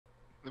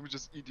Let me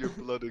just eat your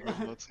blood again,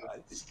 Matze. I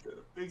think gonna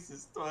fix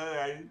this toilet.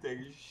 I didn't take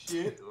a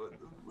shit.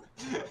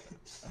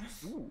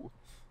 Ooh.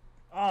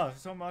 Oh,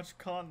 so much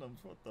condoms.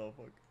 What the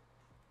fuck?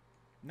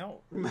 No.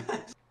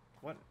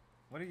 What?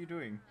 What are you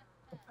doing?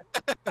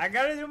 I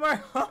gotta do my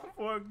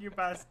homework, you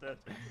bastard.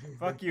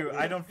 Fuck you.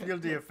 I don't feel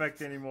the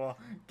effect anymore.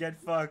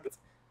 Get fucked.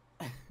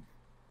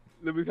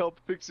 Let me help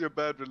fix your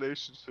bad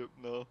relationship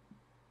now.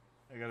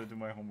 I gotta do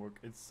my homework.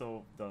 It's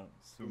so done.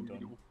 Soon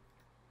done.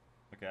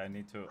 Okay, I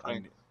need to.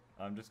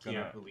 I'm just Can't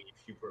gonna. believe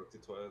you broke the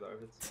toilet,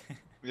 Arvid.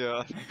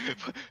 Yeah.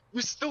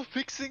 You're still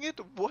fixing it?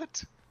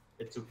 What?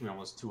 It took me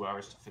almost 2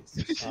 hours to fix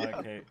this. Yeah.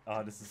 Okay.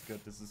 Oh, this is good.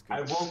 This is good.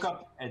 I woke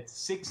up at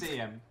 6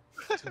 AM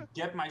to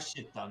get my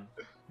shit done.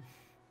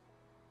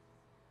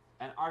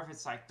 And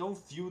Arvid's like, don't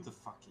view the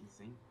fucking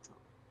thing.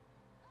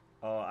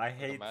 Oh, I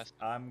hate. master.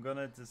 I'm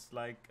gonna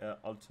dislike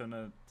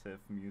alternative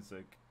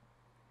music.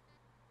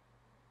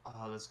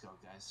 Oh, let's go,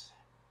 guys.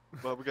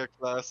 Well, we got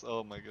class.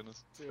 Oh my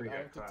goodness. Dude, Forget I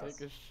have to class.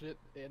 take a shit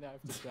and I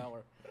have to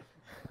shower.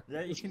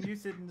 Yeah, you can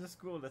use it in the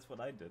school. That's what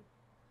I did.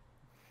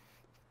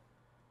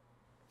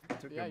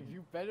 Took Yeah, a-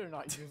 you better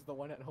not use the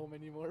one at home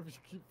anymore if you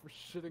keep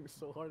shitting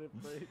so hard it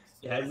breaks.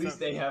 Yeah, at It's least not-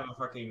 they have a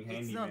fucking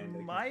handyman. It's not that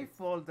can my fix it.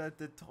 fault that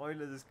the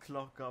toilet is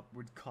clogged up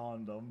with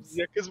condoms.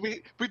 Yeah, because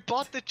we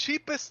bought the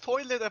cheapest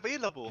toilet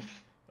available.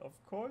 Of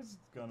course it's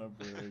gonna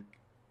break.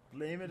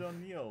 Blame it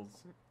on Niels.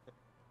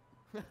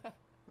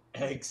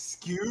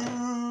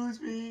 Excuse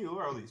me, who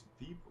are all these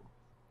people?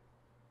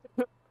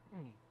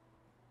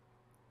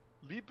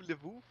 Liebe le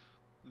Wouf,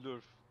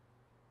 Lurf.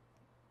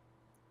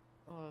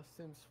 Oh,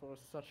 Sims 4 is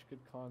such good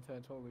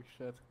content, holy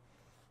shit.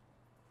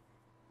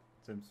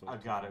 Sims I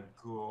gotta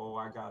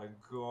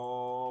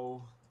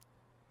go.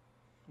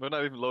 We're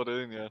not even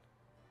loaded in yet.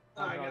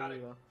 I Not gotta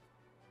either.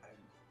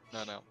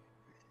 No.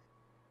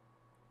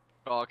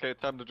 Oh, okay,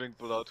 time to drink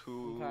blood.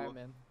 Who? Okay,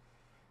 man.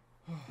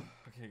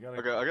 Okay,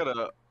 Okay,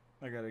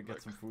 I gotta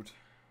get some food.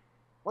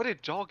 What are you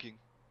jogging?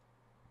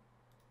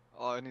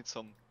 Oh, I need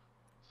some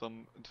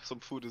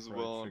food as Fried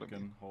well. Let me-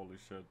 chicken. Holy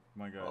shit,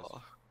 my guys.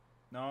 Oh,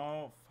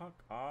 No, fuck.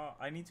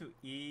 I need to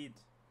eat.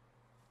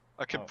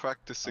 I can Oh,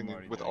 practice I'm singing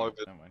already with doing it,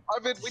 Arvid. never mind.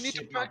 Arvid, we need to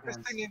Shit my practice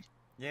pants. singing.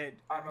 Yeah,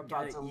 I'm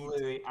about to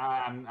literally.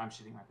 I'm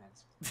shitting my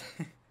pants.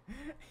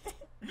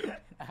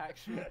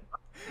 Actually,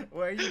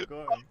 Where are you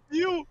going?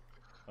 You.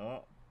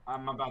 Oh,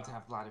 I'm about to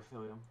have bladder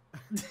failure.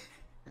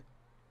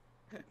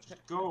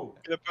 Just go.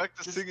 Can I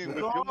practice Just singing with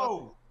you? Matt?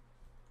 go.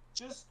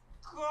 Just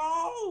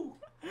go.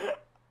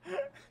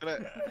 Can I?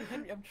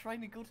 Henry, I'm trying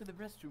to go to the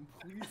restroom,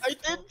 please. I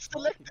didn't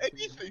select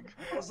anything.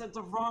 I was at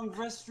the wrong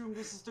restroom.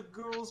 This is the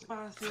girls'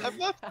 bathroom. I'm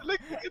not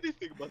selecting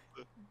anything,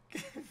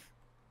 Master.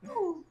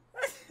 No.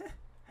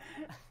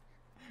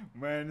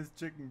 man, this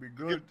chicken be Give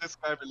good. this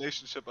guy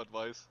relationship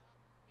advice.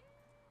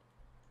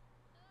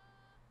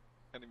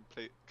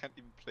 Can't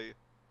even play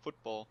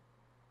football.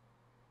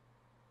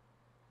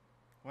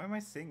 Why am I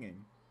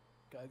singing?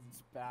 Guys,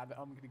 it's bad.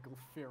 I'm gonna go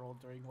feral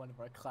during one of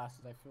our classes,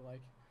 I feel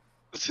like.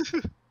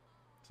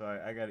 Sorry,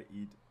 I gotta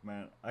eat,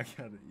 man. I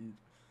gotta eat.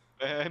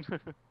 Man.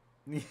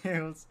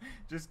 Niels,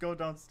 just go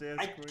downstairs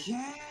I quick.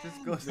 can't.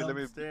 Just go Let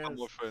me downstairs. become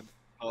more friend.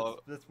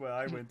 That's where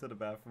I went to the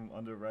bathroom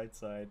on the right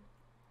side.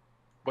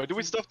 Wait, do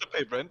we still have to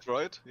pay rent,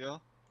 right? Yeah.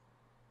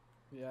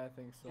 Yeah, I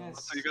think so.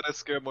 Yes. So you gotta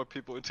scare more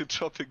people into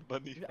dropping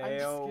money. Yeah, I'm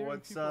just Heyo, scaring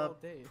what's people all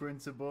up, day.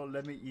 principal?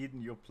 Let me eat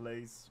in your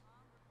place.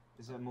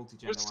 Is it a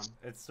multi-gender Just-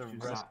 one? It's the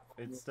Who's rest.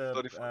 that? It's the.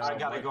 34. I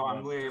gotta white go. I'm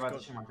one. literally about to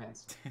Just shit my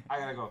pants. I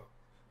gotta go.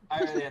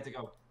 I really have to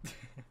go.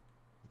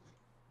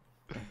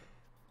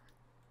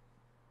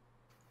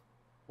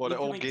 What, they're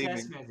all Incoming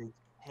text gaming. message.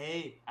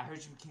 Hey, I heard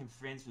you became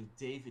friends with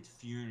David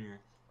Furner.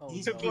 Oh,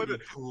 He's no. pretty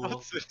cool.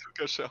 Once I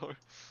took a shower.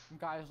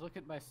 Guys, look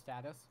at my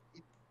status.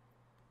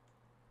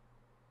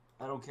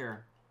 I don't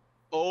care.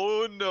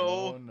 Oh Oh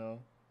no! no.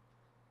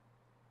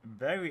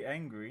 Very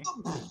angry.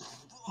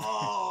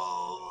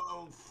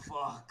 Oh,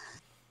 fuck.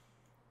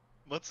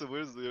 Matze,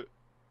 where's the...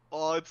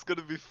 Oh, it's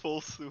gonna be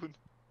full soon.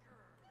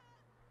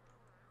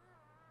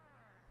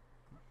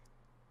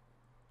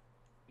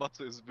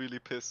 Matze is really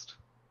pissed.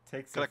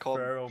 Takes Can a I calm?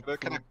 feral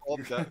Can I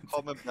poop.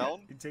 calm him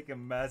down? You take a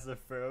massive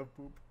feral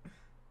poop.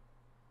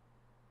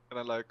 Can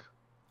I like...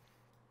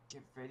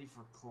 Get ready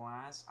for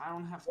class. I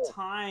don't have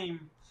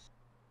time.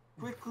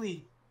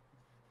 Quickly.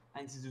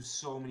 I need to do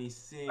so many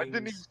things. I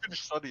didn't even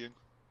finish studying.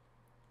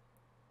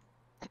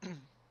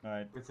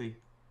 Alright, Quickly.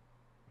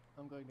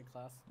 I'm going to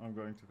class. I'm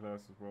going to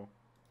class as well.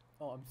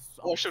 Oh, I'm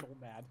so, Oh, I'm shit. so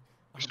mad.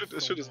 I I'm should, so I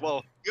should as mad.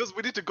 well. Niels,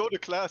 we need to go to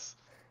class.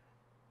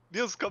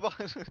 Niels, come on.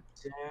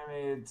 Damn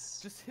it.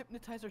 Just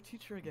hypnotize our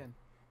teacher again.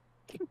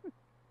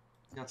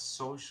 Got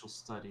social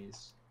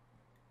studies.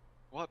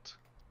 What?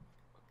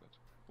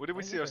 Where did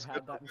we I see our never had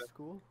schedule? that in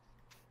school.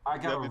 I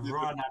gotta we did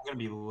run. I'm gonna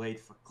be late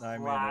for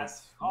 9 class.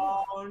 minutes.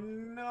 Oh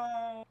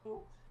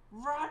no!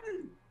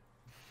 Run!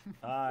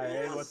 Hi, hey,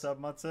 Yes. what's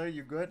up, Matze?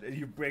 You good?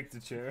 You break the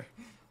chair.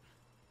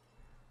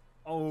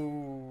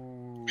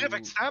 Oh. We have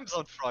exams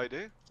on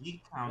Friday.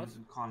 Geek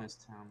Con is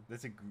town.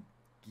 That's a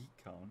geek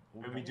count.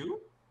 Oh, And we do?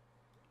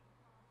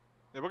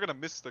 Yeah, we're gonna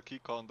miss the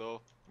KeyCon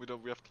though. We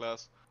have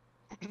class.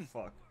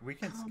 Fuck. We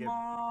can Come skip.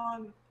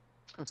 on!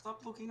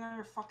 Stop looking at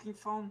your fucking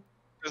phone.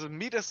 Does it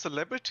meet a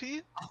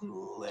celebrity?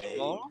 I'm late.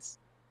 No?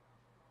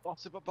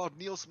 Gossip about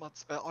Niels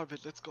Mats. Arvid,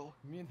 let's go.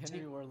 Me and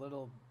Henry were a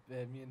little. Me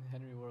and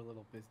Henry were a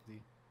little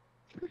busy.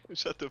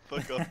 Shut the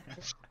fuck up.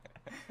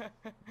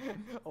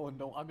 Oh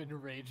no, I'm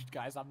enraged,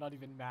 guys. I'm not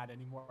even mad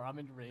anymore. I'm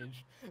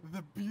enraged.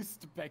 The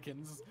beast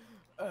beckons.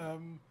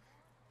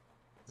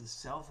 The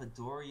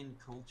Salvadorian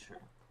culture.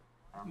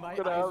 My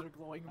Get eyes out. are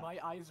glowing. My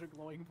eyes are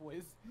glowing,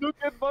 boys. Look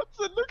at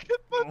Matze, look at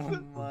Oh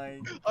Matze. my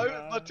I'm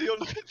god. Matteo,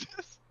 look at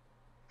this.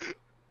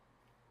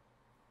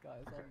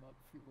 Guys, I'm not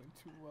feeling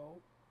too well.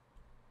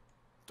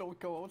 Don't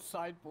go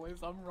outside, boys.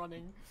 I'm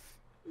running.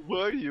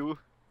 Where are you?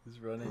 He's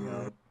running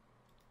out.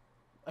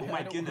 Oh I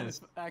my don't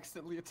goodness. want to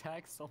accidentally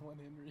attack someone,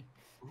 Henry.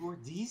 Who are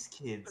these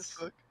kids?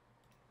 Fuck.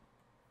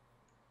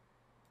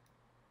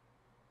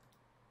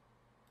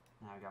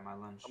 Now I got my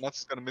lunch.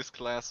 Matze's gonna miss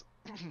class.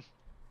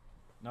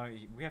 No,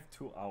 we have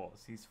 2 hours.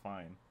 He's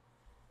fine.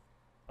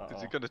 Is Uh-oh.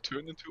 he gonna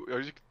turn into?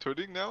 Are you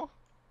turning now?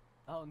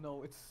 Oh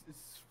no, it's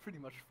pretty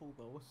much full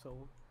though,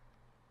 so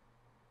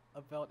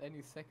about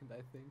any second,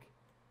 I think.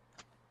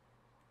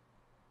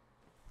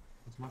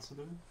 What's Matsu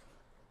doing?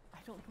 I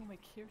don't know. My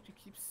character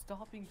keeps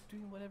stopping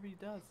doing whatever he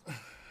does.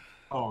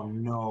 Oh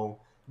no.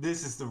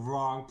 This is the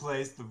wrong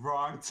place, the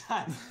wrong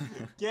time.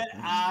 Get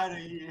out of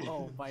here.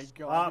 Oh my Up,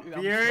 god.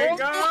 I'm here so- he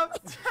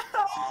comes!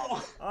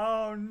 Oh.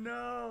 Oh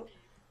no!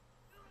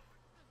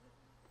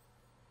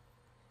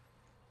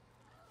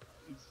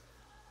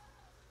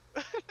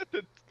 That's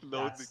clothing.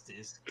 That's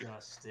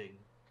disgusting.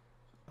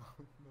 Oh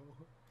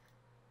no.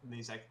 And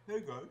he's like, hey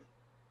guys,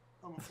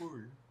 I'm a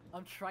furry.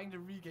 I'm trying to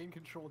regain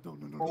control. No,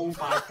 no, no. Oh no.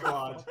 my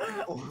god.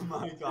 Oh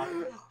my god.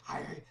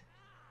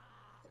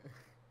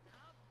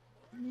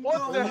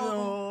 What the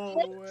No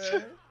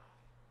way!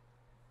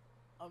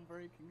 I'm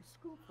breaking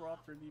school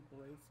property,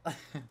 boys.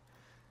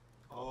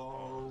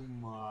 Oh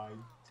my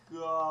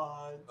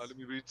god. Let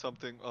me read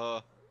something.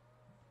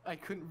 I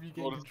couldn't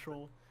regain What is-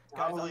 control. Guys,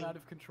 I'm Howling. out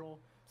of control.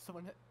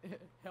 Someone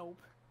help.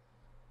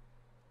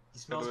 He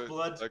smells Anyway,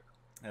 blood. like,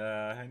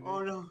 Henry.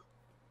 Oh no.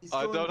 He's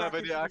I going don't back have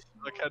any into the action.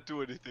 I can't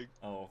do anything.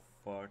 Oh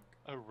fuck.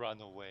 I run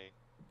away.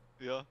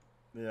 Yeah.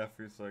 Yeah,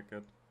 feels like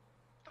it.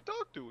 A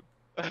dog dude.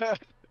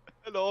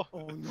 Hello.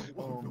 Oh no.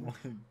 Oh no. my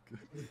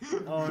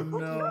god. Oh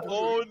no.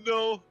 Oh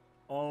no.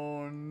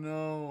 Oh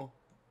no.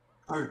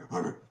 Hurry,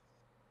 hurry.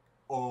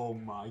 Oh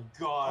my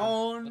god.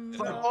 Oh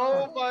no.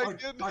 Oh my Fight,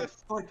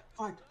 goodness. Fight.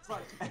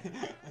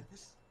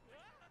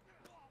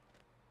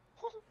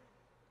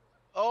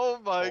 Oh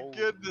my Oh.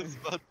 goodness,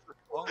 man.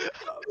 Oh.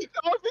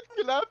 I've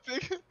been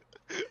clapping.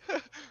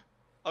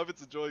 I've been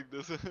enjoying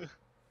this.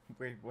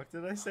 Wait, what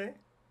did I say?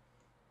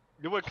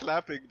 You were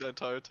clapping the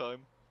entire time.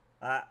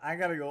 I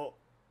gotta go.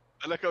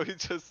 I like how he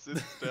just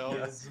sits down.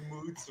 Yeah, his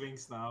mood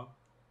swings now.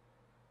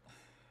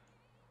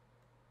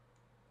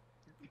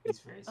 He's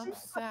very I'm sad.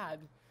 sad.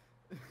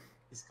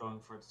 He's going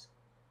for it.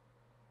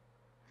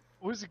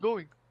 Where's he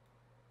going?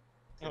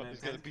 Oh, he's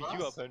gonna beat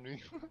you up,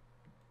 Henry.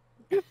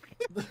 The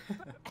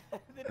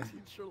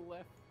teacher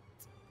left.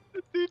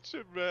 The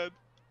teacher, man.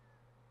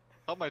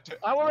 How am I?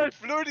 I want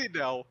flirty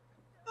now.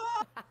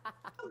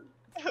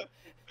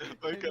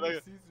 Wait, can Henry I?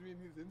 sees me and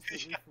he's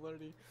instantly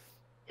flirty.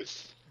 Let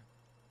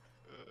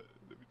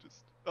me just.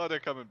 Oh, they're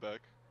coming back.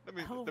 Let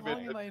me. How let me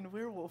long am I in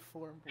werewolf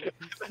form, boys?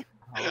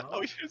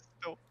 Oh, you're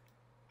so.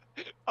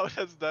 How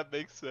does that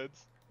make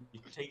sense? You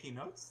taking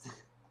notes?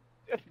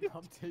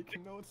 I'm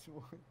taking notes,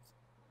 boys.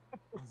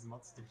 His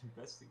mot's doing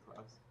best in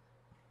class.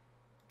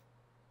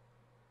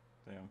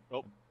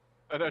 Damn.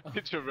 And our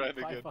teacher ran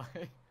Bye again.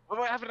 bye.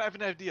 Oh, I have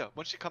an idea.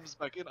 When she comes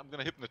back in, I'm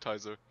gonna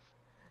hypnotize her.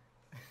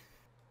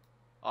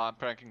 Oh, I'm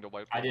pranking the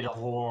white. I did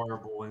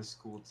horrible in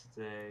school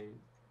today.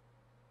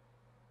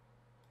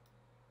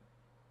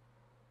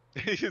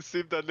 You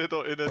seemed a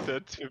little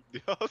inattentive,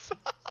 Niels.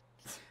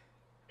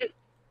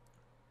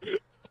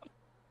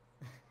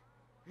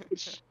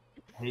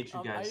 I hate you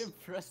I guys.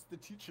 impressed the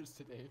teachers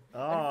today. Oh,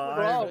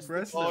 proud. I'm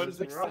impressed Oh, with it's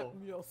this except role.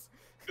 Niels.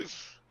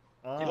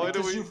 Yeah, Why do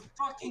because we- you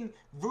fucking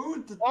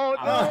ruined the. Oh,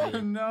 Ah, Oh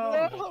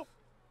no!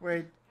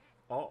 Wait.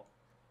 Oh.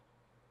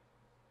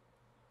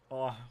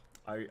 Oh,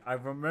 I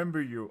remember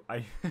you.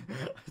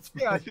 It's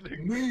Yeah,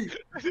 Me!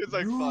 it's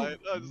like You- fine.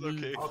 That's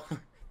okay. Oh,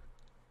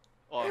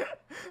 Oh,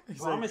 He's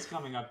prom like, is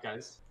coming up,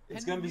 guys.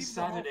 It's Henry, gonna be leave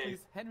the hall, Saturday.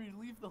 please. Henry,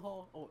 leave the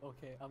hall. Oh,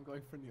 okay. I'm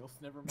going for Niels.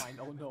 Never mind.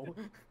 Oh no.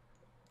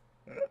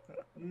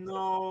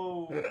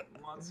 No,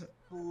 Mats,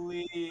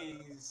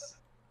 please.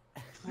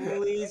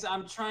 Please,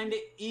 I'm trying to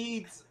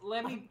eat.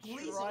 Let me, I'm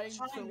please. trying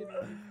I'm trying to to.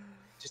 leave.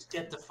 Just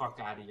get the fuck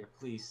out of here,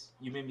 please.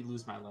 You made me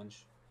lose my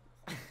lunch.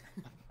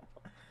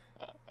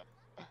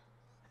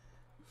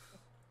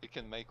 You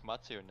can make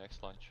Matze your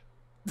next lunch.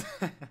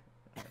 Guys,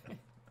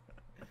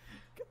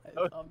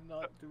 I'm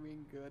not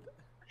doing good.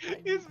 I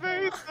he's need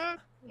very help. sad.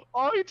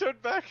 Oh, he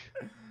turned back.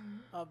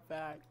 I'm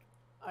back.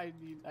 I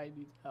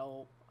need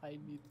help. I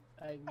need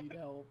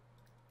help.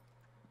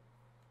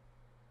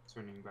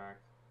 Turning back.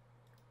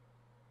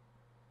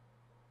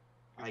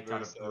 He's I very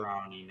got a sad.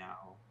 brownie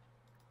now.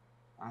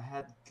 I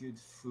had good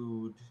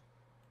food.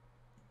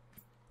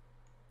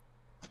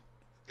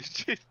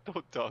 She's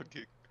so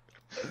dogging.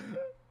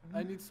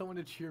 I need someone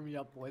to cheer me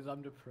up, boys.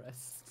 I'm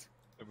depressed.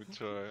 Let me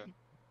try.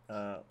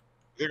 Uh,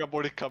 I think I'm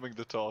already coming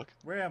to talk.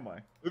 where am I?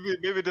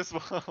 Maybe this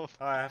one. Oh,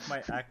 I have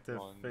my active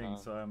Oh, thing, no.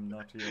 so I'm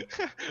not here.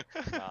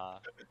 Nah.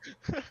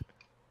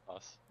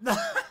 Us.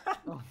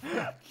 Oh my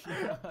god.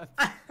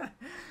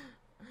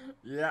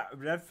 Yeah,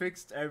 that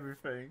fixed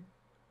everything.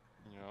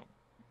 Yeah.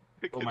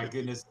 Oh my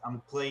goodness,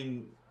 I'm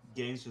playing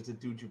games with the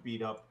dude you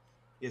beat up.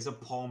 He has a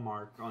paw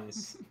mark on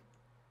his.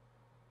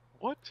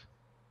 What?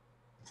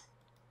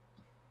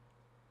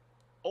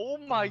 Oh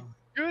my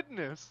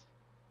goodness!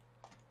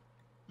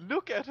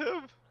 Look at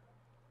him!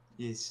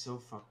 He's so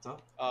fucked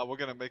up. We're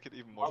gonna make it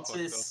even more Monster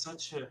fucked is up.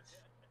 such a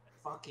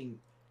fucking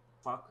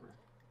fucker.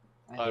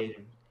 I I'm- hate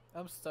him.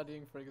 I'm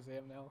studying for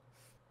exam now.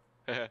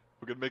 We're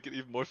gonna make it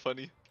even more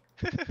funny.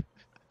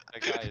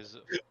 That guy is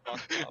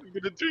fucked up. I'm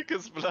gonna drink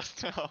his blood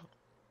now.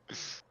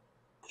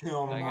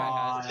 Come That guy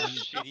on, has the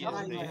shittiest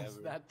Why day is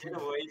ever. That get too.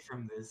 away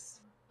from this.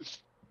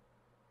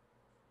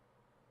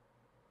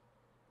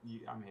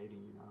 I'm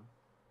hating you now.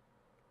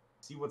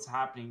 See what's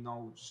happening?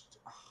 No, just.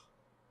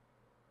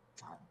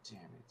 God damn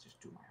it! Just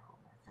do my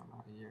homework. I'm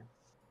out of here.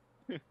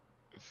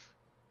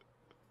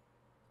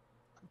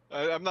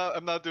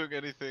 I'm not doing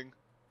anything.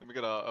 Let me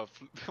get I'm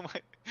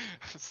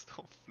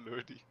so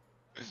flirty.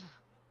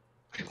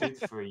 Good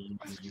for you,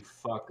 you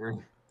fucker.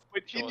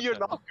 Wait, Show in us your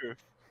that. locker.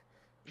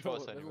 Show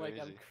us No, anyway, like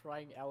I'm easy.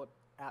 crying out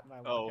at my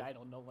Oh. locker. I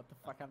don't know what the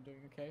fuck I'm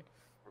doing, okay?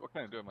 What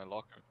can I do in my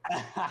locker?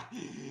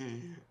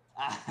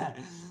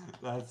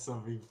 That's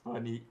something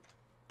funny.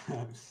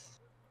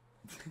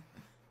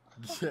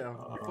 Yeah,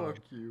 Oh. fuck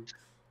you.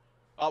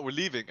 Oh, we're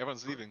leaving.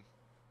 Everyone's leaving.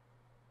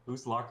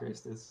 Whose locker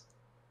is this?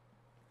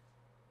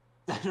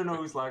 I don't know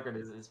whose locker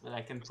this is, but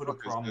I can put a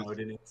locker is prom this? note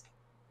in it.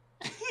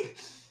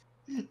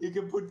 You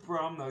can put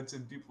prom notes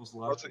in people's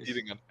I'm also lockers.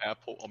 eating an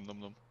apple. Nom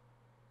nom.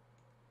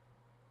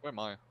 Where am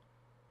I? Man,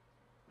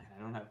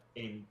 I don't have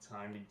any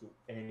time to do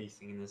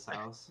anything in this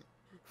house.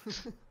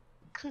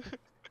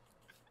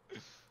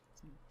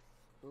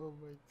 Oh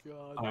my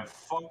god. Alright,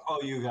 fuck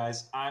all you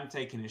guys. I'm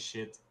taking a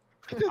shit.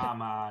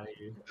 I'm out of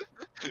here.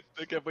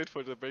 I can't wait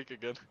for the break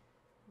again.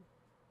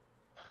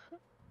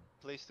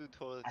 Place two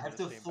toilets I in have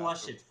the to same flush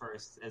bathroom. it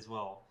first as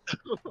well.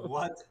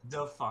 What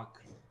the fuck?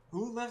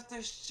 Who left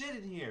their shit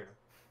in here?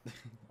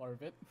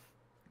 Arvid.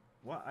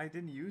 What? I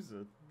didn't use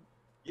it.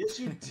 Yes,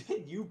 you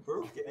did. You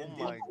broke it and Oh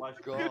didn't my flush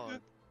it.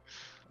 god.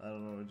 I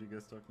don't know what you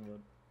guys talking about.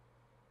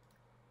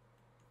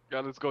 Yeah,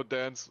 let's go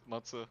dance,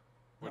 Matze.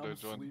 Where do I I'm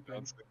join sleeping.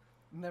 dancing?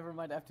 Never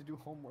mind, I have to do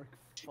homework.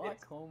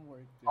 Fuck homework,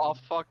 dude. Oh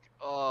fuck.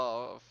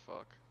 Oh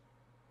fuck.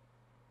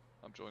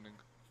 I'm joining.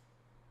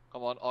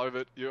 Come on,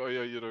 Arvid. You're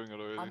doing it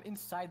already. I'm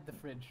inside the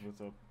fridge.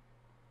 What's up?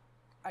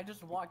 I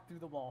just walked through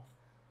the wall.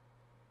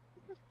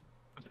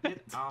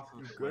 Get off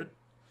of You the good?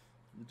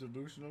 You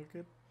delusional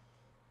kid?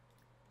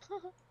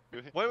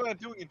 Why am I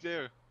doing it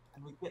there?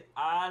 Can we get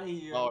out of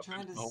here? Oh, I'm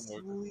trying to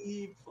homework.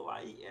 sleep.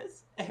 Why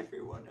is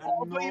everyone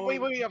Oh, annoyed?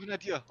 wait, I have an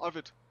idea.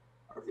 Arvid.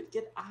 Arvid,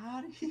 get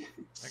out of here.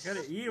 I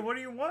gotta eat. What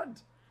do you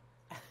want?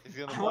 He's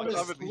gonna I want to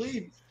Arvid,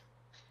 sleep.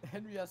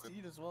 Henry has to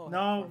eat as well.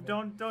 No,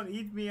 Arvid. don't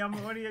eat me. I'm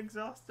already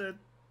exhausted.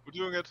 We're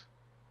doing it.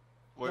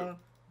 Wait. No.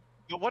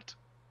 No, what?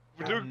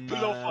 We're doing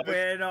pillow fight.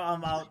 Wait, no,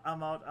 I'm out. I'm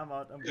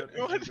good.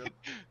 I'm What? good.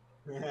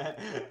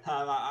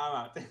 I'm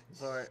out.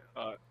 Sorry.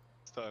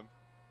 It's time.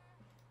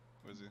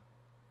 Where's he?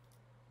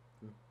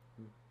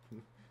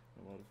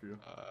 I'm out of here.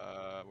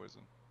 Where's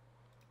he?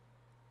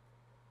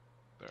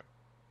 There.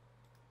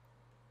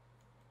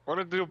 We're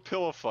gonna do a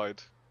pillow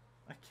fight.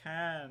 I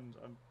can't.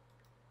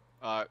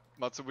 I'm...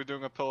 Matsu, we're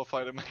doing a pillow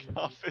fight in my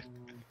office.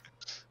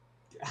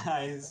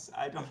 Guys,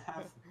 I don't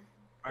have.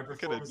 My What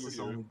can I performance do is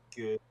here? only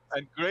good.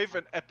 And Grave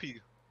and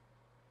Epi.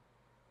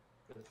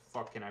 Where the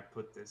fuck can I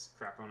put this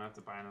crap? I'm gonna have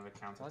to buy another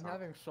I'm countertop.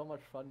 having so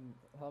much fun.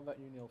 How about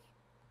you, Niels?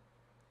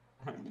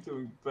 I'm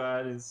doing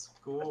bad in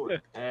school,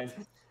 and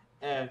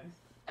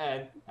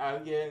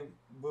I'm getting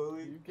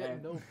bullied. You get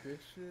and- no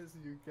bitches,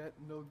 you get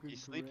no good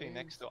He's sleeping grades.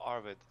 next to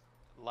Arvid.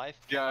 Life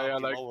Yeah, cannot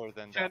be like, lower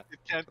than It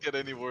can't get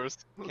any worse.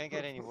 that. Can't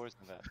get any worse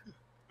than that.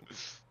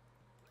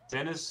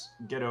 Dennis,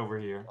 get over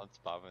here. Let's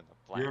bow in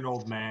the You're an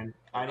old man.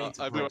 I need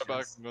to I'll be play right back.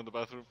 chess. I'm in the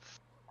bathroom.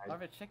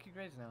 Arvid, check your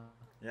grades now.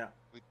 Yeah.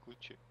 with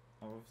Gucci.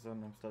 All of a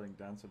sudden, I'm starting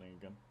dancing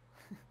again.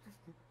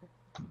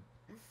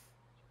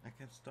 I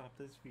can't stop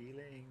this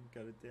feeling.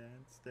 Gotta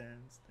dance,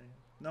 dance, dance.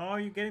 No,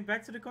 you're getting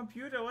back to the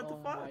computer. What oh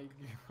the fuck? my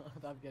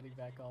god, I'm getting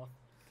back off.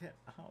 Get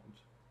out.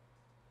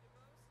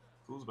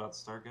 School's about to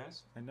start,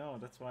 guys. I know.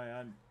 That's why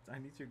I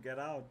need to get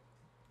out.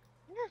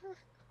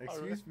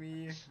 Excuse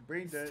me.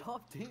 Brain dead.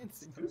 Stop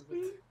dancing, Excuse me?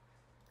 Arvid.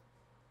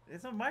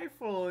 It's not my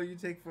fault. You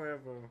take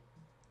forever.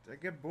 I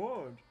get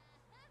bored.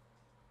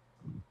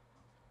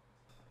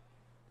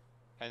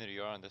 Henry,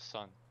 you're on the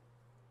sun.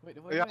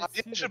 Wait, where Yeah, do I I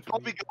see the should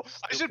probably tree? go.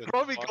 I should Stupid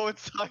probably fuck. go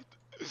inside.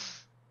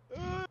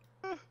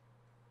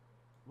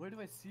 Where do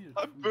I see the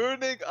I'm tree?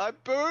 burning. I'm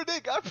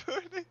burning. I'm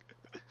burning.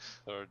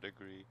 Third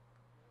degree.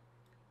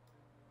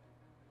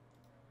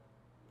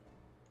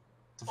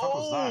 The fuck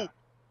was Oh, that?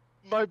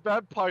 my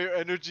vampire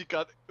energy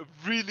got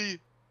really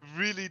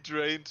really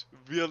drained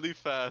really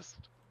fast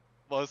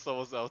whilst I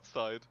was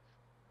outside.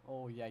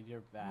 Oh yeah,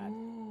 you're bad.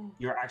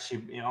 You're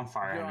actually on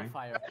fire, You're Henry. on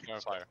fire. You're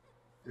on fire.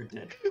 You're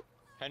dead.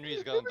 Henry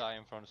is gonna die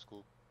in front of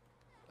school.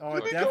 Oh,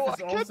 Let me Death go, is I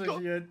can't also go.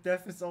 here.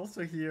 Death is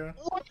also here.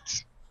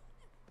 What?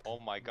 Oh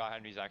my god,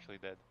 Henry's actually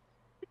dead.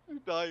 I'm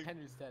dying.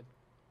 Henry's dead.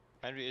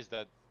 Henry is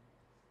dead.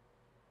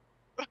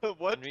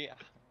 What? Henry,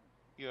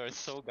 you are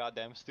so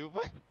goddamn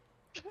stupid.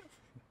 I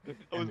was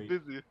Henry.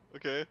 busy.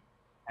 Okay.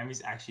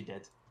 Henry's actually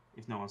dead.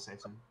 If no one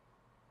saves him.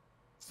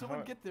 Someone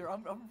How- get there.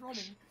 I'm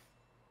running.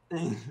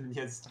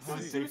 Yes. How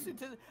don't do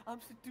save- I'm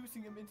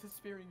seducing him into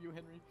sparing you,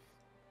 Henry.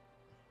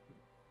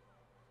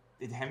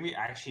 Did Henry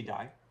actually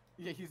die?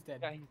 Yeah, he's dead.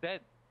 Yeah, he's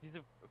dead. He's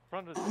in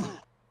front of the school.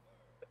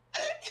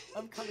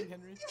 I'm coming,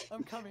 Henry.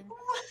 I'm coming.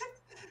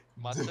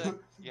 Matze,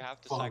 you have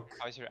to Fuck.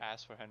 sacrifice your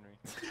ass for Henry.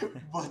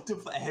 What the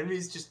fuck?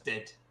 Henry's just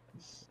dead.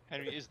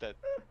 Henry is dead.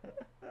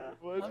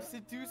 What? I'm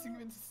seducing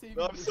him into saving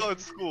No, I'm you. still in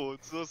school.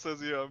 It still says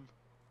here I'm.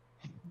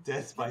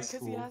 Death Yeah, by because he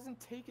school. hasn't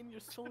taken your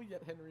soul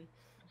yet, Henry.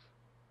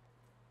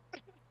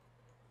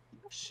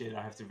 Shit,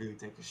 I have to really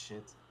take a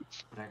shit.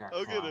 But I got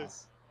Okay, then.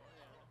 class.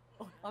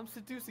 Oh, I'm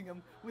seducing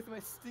him with my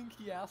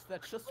stinky ass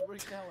that just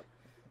worked out.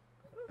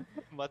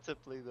 Matze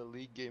played the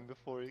league game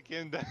before he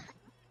came down.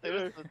 It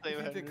was the He same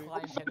Henry.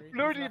 declined, Henry. He's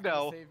Flirty not gonna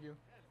now. save you.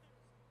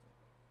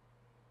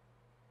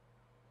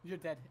 You're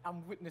dead.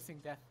 I'm witnessing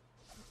death.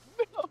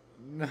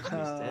 No.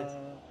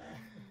 dead.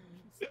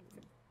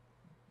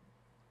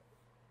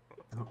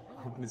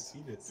 I want to see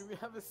this. Do we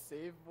have a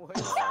save, boys?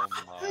 Oh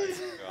my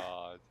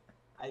god.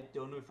 I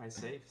don't know if I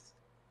saved.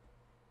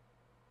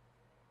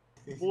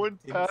 One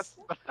Didn't pass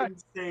s-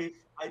 didn't save.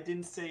 I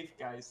didn't save,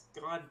 guys.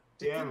 God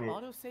damn Didn't it.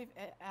 autosave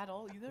at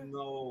all either?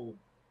 No.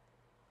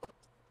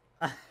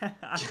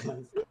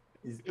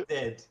 He's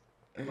dead.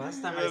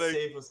 Last time Yeah, I like-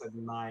 saved was at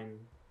 9.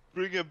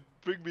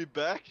 Bring me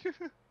back.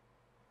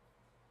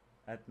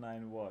 At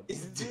 9 what?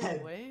 He's Is there a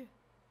dead. way?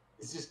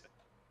 It's just.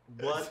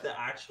 What the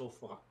actual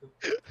fuck?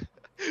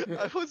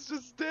 I was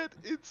just dead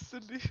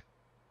instantly.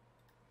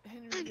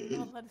 Henry, you're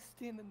not allowed to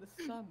stand in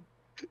the sun.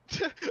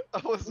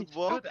 I was He stood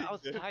walking. there.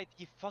 outside,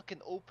 he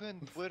fucking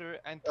opened Twitter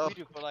and Oh,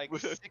 tweeted for like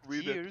Twitter 6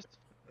 tweeted. years.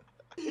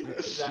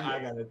 I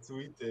gotta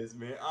tweet this,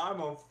 man.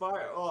 I'm on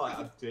fire. Oh,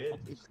 I'm dead.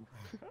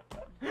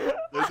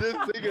 I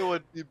didn't think it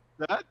would be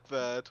that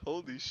bad.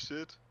 Holy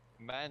shit.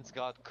 Man's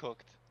got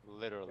cooked,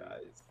 literally.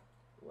 Guys,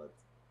 what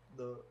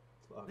the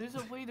fuck? There's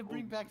a way to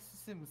bring back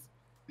Sims.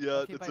 Yeah,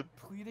 Okay, it's by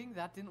a pleading,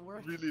 that didn't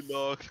work. really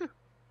long.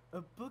 A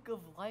book of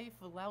life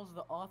allows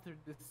the author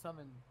to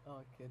summon.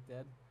 Oh, okay,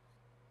 dead.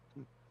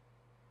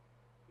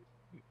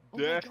 Oh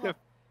my Damn. god,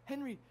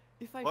 Henry,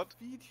 if I What?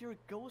 feed your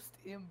ghost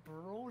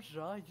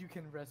ambrosia, you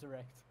can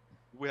resurrect.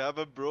 We have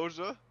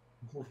ambrosia.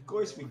 Of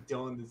course we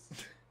don't. This.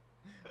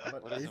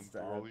 What is is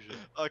that? ambrosia?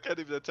 I can't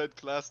even attend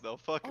class now.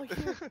 Fuck. Oh,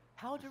 here,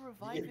 how to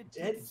revive You're a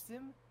dead. dead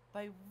sim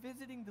by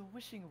visiting the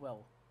wishing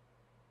well.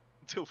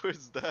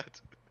 Where's that?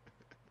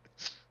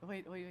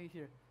 Wait,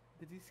 here.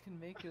 The D's can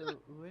make a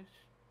wish,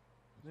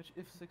 which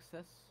if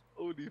success.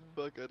 Holy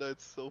fuck, I died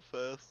so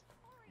fast.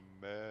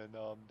 Man,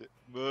 I'm dead.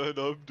 Man,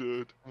 I'm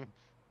dead.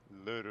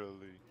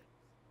 Literally.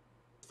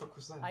 The fuck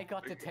was that? I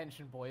got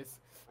detention, boys,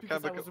 I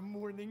because I kinda was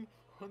mourning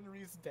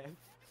Henry's death.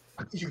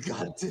 You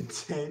got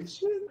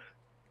detention?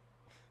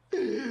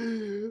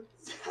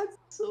 That's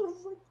so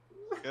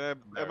fucking.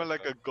 Am I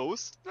like a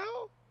ghost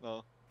now?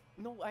 No.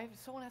 No,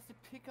 someone has to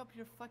pick up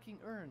your fucking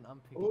urn. I'm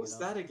picking What it was up.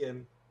 that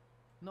again?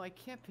 No, I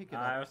can't pick it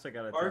I up. also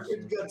got Arvid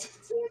attention. got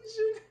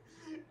detention.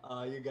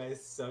 Ah, you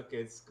guys suck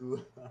at school.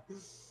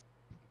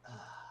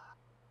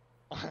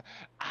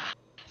 Ah,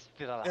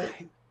 still alive.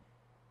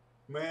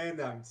 Man,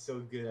 I'm so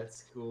good at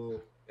school.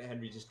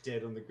 Henry just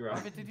dead on the ground.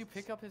 Arvid, did you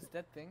pick up his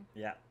dead thing?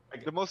 Yeah.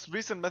 The most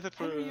recent method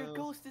for. Henry, your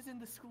ghost is in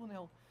the school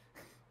now.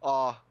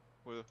 Ah.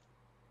 Well,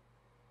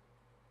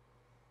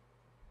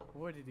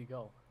 Where did he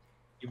go?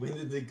 He went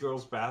into the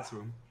girls'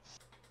 bathroom.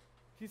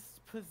 He's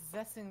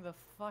possessing the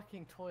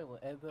fucking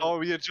toilet.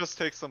 oh, yeah, it just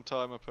takes some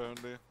time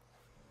apparently.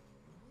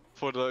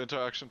 For the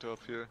interaction to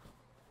appear.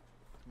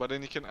 But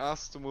then you can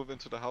ask to move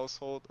into the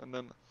household and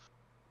then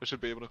we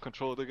should be able to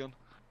control it again.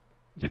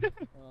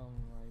 Oh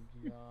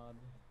my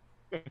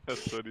god.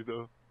 That's funny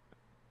though.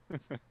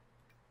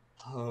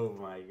 Oh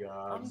my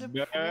god. I'm Man,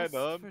 depressed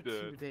I'm for 2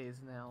 dead. days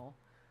now.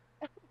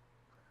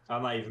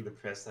 I'm not even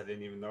depressed. I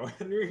didn't even know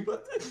Henry,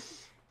 but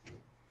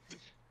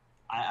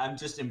I'm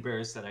just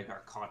embarrassed that I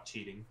got caught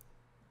cheating,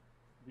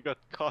 You got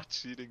caught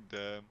cheating,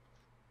 damn.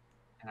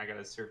 and I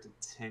gotta serve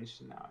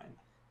detention now. And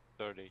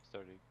 30.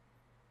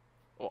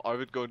 Oh, I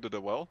would go into the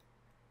well.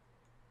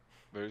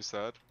 Very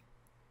sad.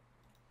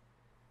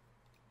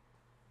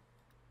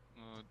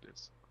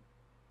 This.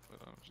 But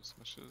I'll just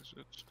message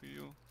it to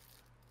you.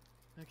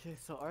 Okay,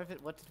 so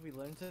Arvid, what did we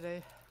learn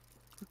today?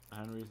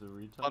 Henry's a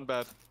retard.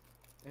 Unbad.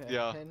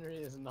 Yeah. Henry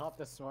is not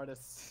the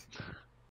smartest.